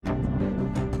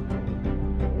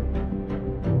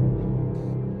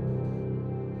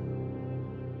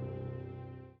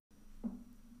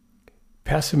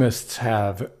Pessimists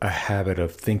have a habit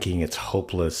of thinking it's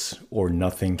hopeless or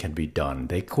nothing can be done.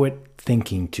 They quit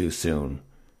thinking too soon.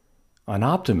 An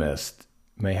optimist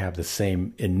may have the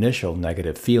same initial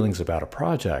negative feelings about a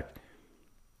project,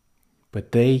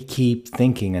 but they keep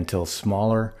thinking until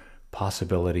smaller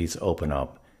possibilities open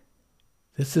up.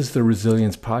 This is the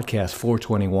Resilience Podcast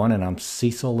 421, and I'm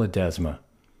Cecil Ledesma.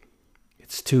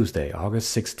 It's Tuesday,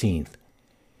 August 16th.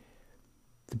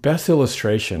 The best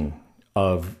illustration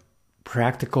of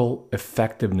practical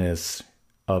effectiveness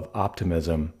of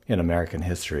optimism in American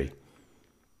history.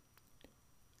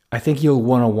 I think you'll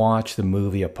want to watch the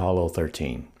movie Apollo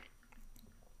 13.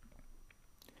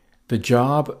 The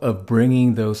job of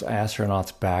bringing those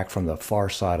astronauts back from the far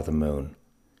side of the moon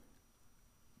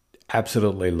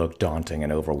absolutely looked daunting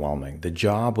and overwhelming. The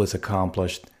job was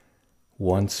accomplished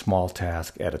one small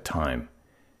task at a time.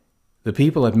 The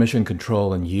people at Mission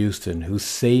Control in Houston who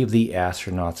saved the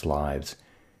astronauts' lives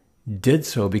did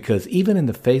so because even in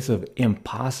the face of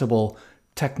impossible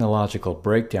technological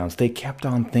breakdowns, they kept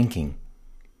on thinking.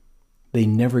 They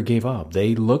never gave up.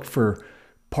 They looked for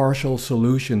partial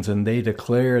solutions, and they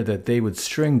declared that they would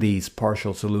string these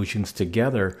partial solutions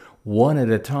together one at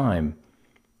a time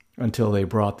until they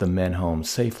brought the men home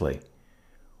safely.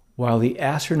 While the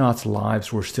astronauts'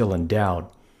 lives were still in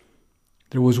doubt,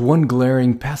 there was one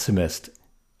glaring pessimist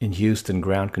in Houston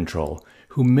ground control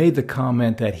who made the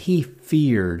comment that he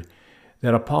feared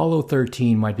that Apollo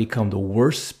 13 might become the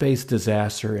worst space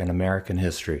disaster in American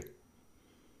history.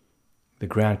 The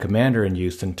ground commander in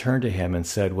Houston turned to him and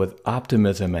said with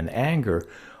optimism and anger,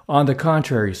 "On the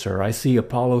contrary, sir, I see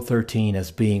Apollo 13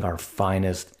 as being our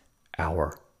finest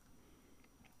hour."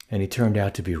 And he turned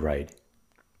out to be right.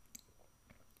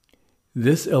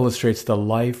 This illustrates the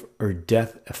life or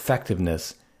death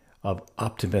effectiveness of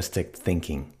optimistic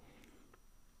thinking.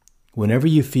 Whenever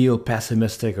you feel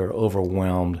pessimistic or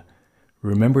overwhelmed,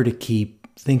 remember to keep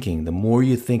thinking. The more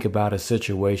you think about a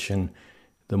situation,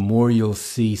 the more you'll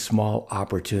see small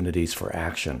opportunities for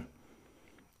action.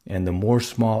 And the more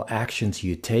small actions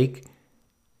you take,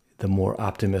 the more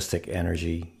optimistic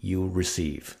energy you'll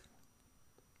receive.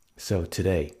 So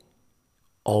today,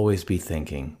 always be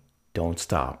thinking. Don't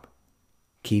stop.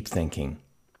 Keep thinking.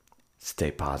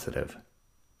 Stay positive.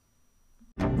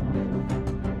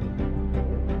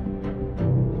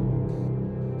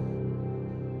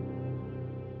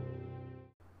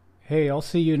 Hey, I'll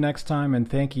see you next time, and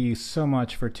thank you so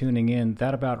much for tuning in.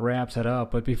 That about wraps it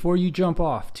up. But before you jump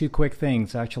off, two quick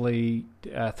things, actually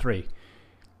three.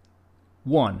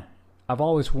 One, I've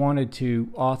always wanted to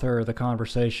author the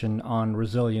conversation on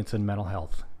resilience and mental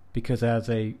health, because as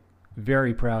a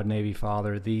very proud Navy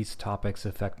father, these topics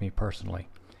affect me personally.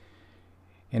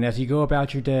 And as you go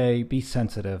about your day, be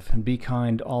sensitive and be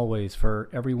kind always, for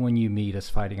everyone you meet is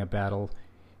fighting a battle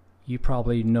you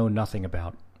probably know nothing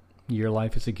about. Your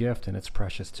life is a gift, and it's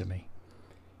precious to me.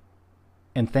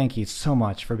 And thank you so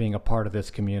much for being a part of this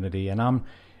community. And I'm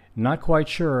not quite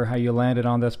sure how you landed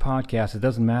on this podcast. It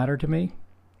doesn't matter to me.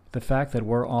 The fact that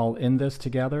we're all in this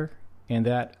together and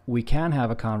that we can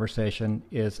have a conversation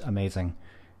is amazing.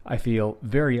 I feel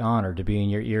very honored to be in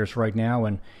your ears right now,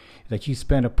 and that you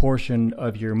spend a portion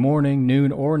of your morning,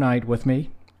 noon, or night with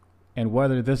me. And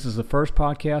whether this is the first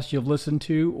podcast you've listened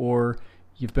to or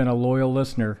you've been a loyal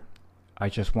listener, I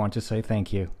just want to say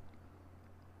thank you.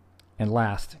 And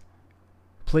last,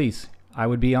 please, I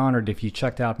would be honored if you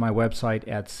checked out my website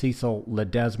at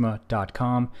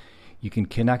cecilledesma.com. You can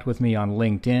connect with me on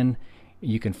LinkedIn.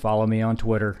 You can follow me on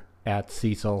Twitter at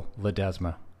Cecil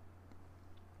Ledesma.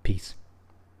 Peace.